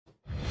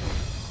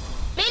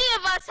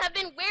have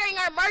been wearing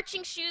our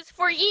marching shoes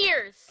for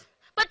years.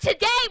 But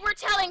today we're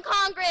telling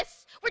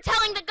Congress, we're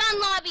telling the gun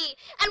lobby,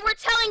 and we're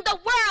telling the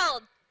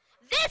world,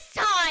 this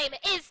time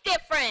is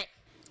different.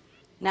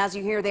 And as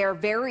you hear there,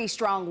 very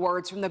strong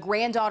words from the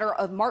granddaughter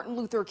of Martin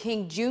Luther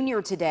King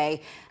Jr.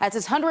 today,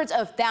 as hundreds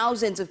of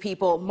thousands of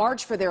people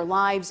march for their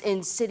lives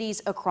in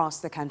cities across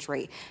the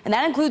country. And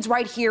that includes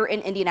right here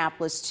in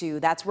Indianapolis, too.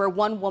 That's where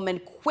one woman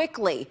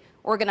quickly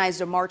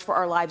organized a March for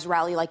Our Lives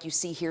rally like you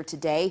see here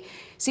today.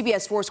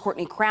 CBS 4's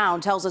Courtney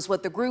Crown tells us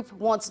what the group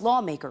wants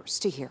lawmakers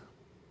to hear.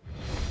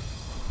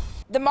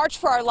 The March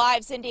for Our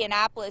Lives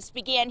Indianapolis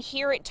began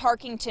here at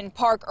Tarkington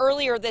Park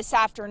earlier this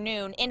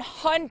afternoon, and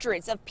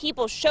hundreds of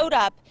people showed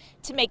up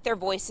to make their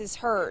voices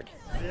heard.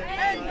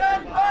 End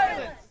gun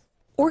violence.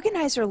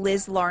 Organizer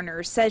Liz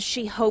Larner says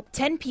she hoped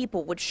 10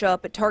 people would show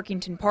up at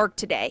Tarkington Park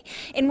today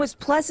and was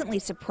pleasantly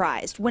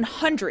surprised when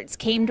hundreds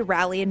came to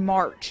rally and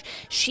march.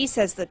 She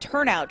says the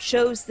turnout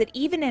shows that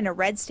even in a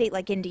red state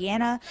like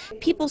Indiana,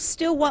 people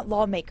still want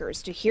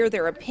lawmakers to hear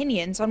their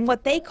opinions on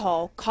what they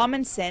call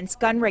common sense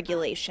gun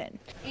regulation.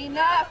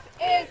 Enough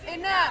is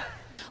enough.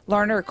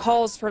 Larner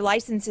calls for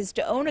licenses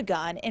to own a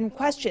gun and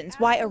questions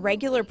why a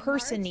regular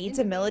person needs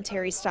a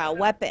military-style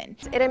weapon.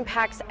 It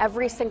impacts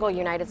every single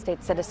United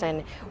States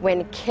citizen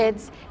when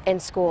kids in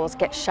schools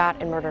get shot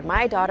and murdered.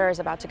 My daughter is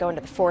about to go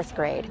into the 4th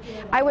grade.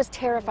 I was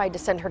terrified to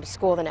send her to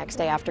school the next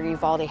day after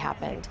Uvalde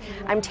happened.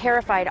 I'm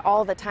terrified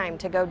all the time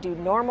to go do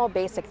normal,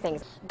 basic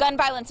things. Gun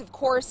violence, of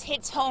course,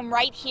 hits home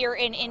right here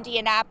in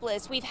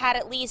Indianapolis. We've had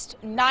at least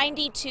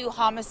 92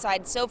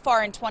 homicides so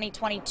far in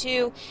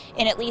 2022,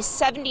 and at least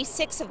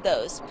 76 of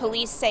those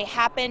police say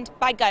happened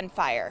by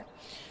gunfire.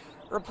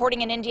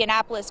 Reporting in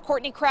Indianapolis,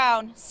 Courtney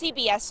Crown,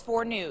 CBS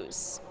 4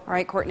 News. All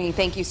right, Courtney,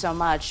 thank you so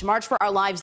much. March for Our Lives